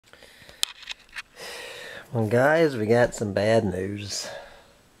Well, guys, we got some bad news.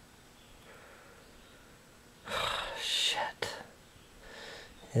 Shit.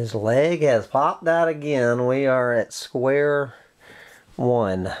 His leg has popped out again. We are at square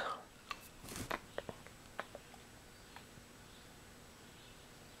one.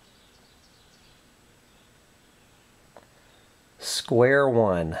 Square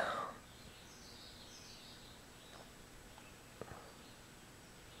one.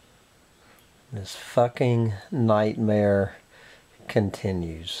 This fucking nightmare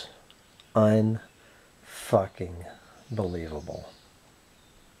continues. Unfucking believable.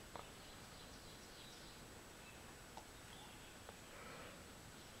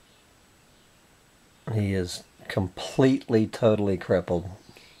 He is completely, totally crippled.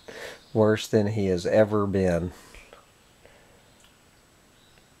 Worse than he has ever been.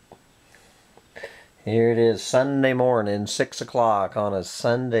 Here it is, Sunday morning, 6 o'clock on a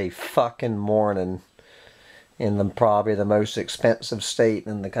Sunday fucking morning in probably the most expensive state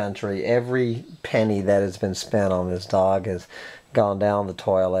in the country. Every penny that has been spent on this dog has gone down the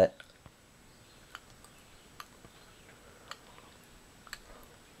toilet.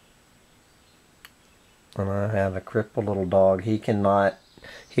 And I have a crippled little dog.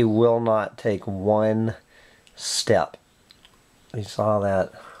 He will not take one step. You saw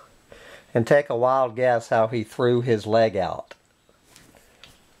that. And take a wild guess how he threw his leg out.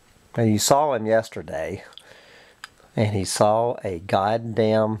 And you saw him yesterday. And he saw a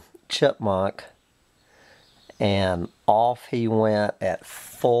goddamn chipmunk. And off he went at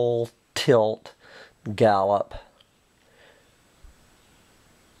full tilt gallop.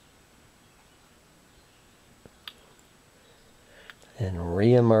 And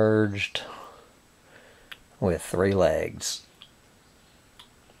reemerged with 3 legs.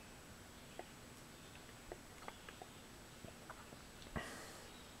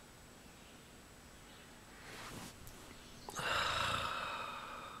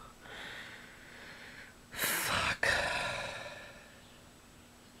 Fuck.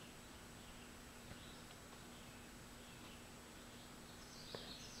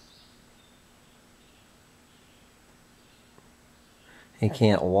 He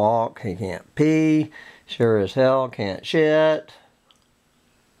can't walk, he can't pee, sure as hell can't shit.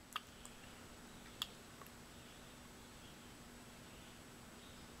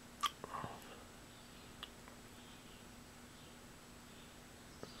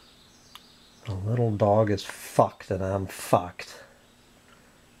 The little dog is fucked and I'm fucked.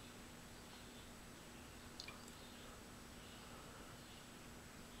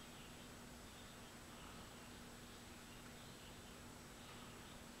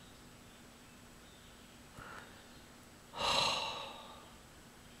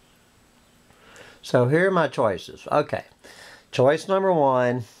 So here are my choices. Okay, choice number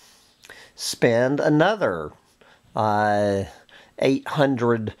 1, spend another $800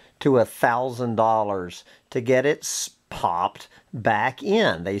 to $1,000 to get it popped back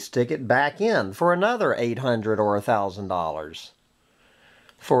in. They stick it back in for another $800 or $1,000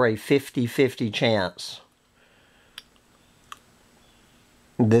 for a 50-50 chance.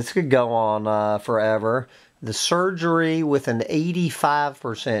 This could go on forever. The surgery with an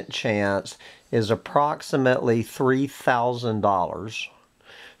 85% chance is approximately $3,000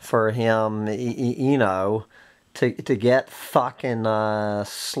 for him, you know, to get fucking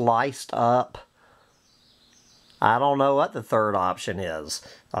sliced up. I don't know what the third option is.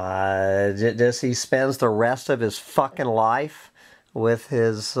 Just he spends the rest of his fucking life with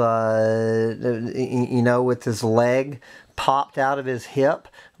his, you know, with his leg popped out of his hip,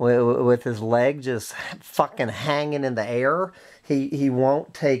 with his leg just fucking hanging in the air. He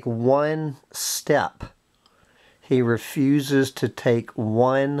won't take one step. He refuses to take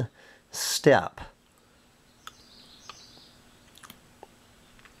one step.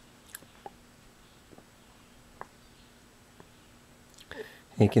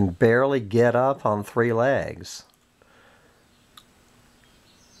 He can barely get up on 3 legs.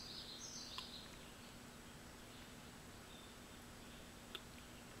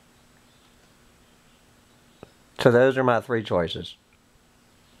 So those are my 3 choices.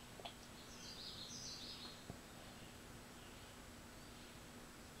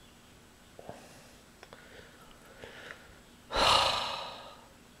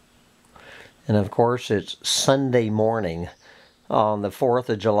 And of course it's Sunday morning on the 4th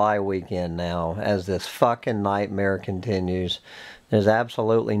of July weekend now as this fucking nightmare continues. There's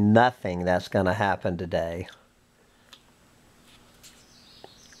absolutely nothing that's going to happen today.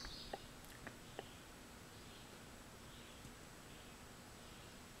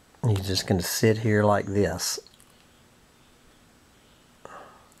 He's just going to sit here like this.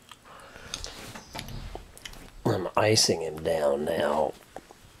 I'm icing him down now.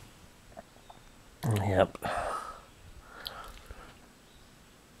 Yep.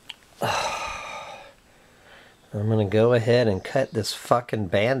 I'm going to go ahead and cut this fucking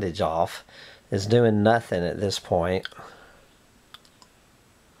bandage off. It's doing nothing at this point.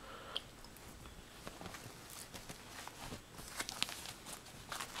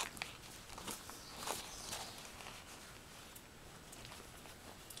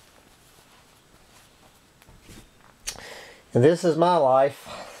 And this is my life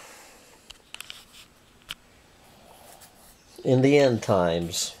in the end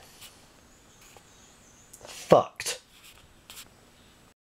times. Fucked.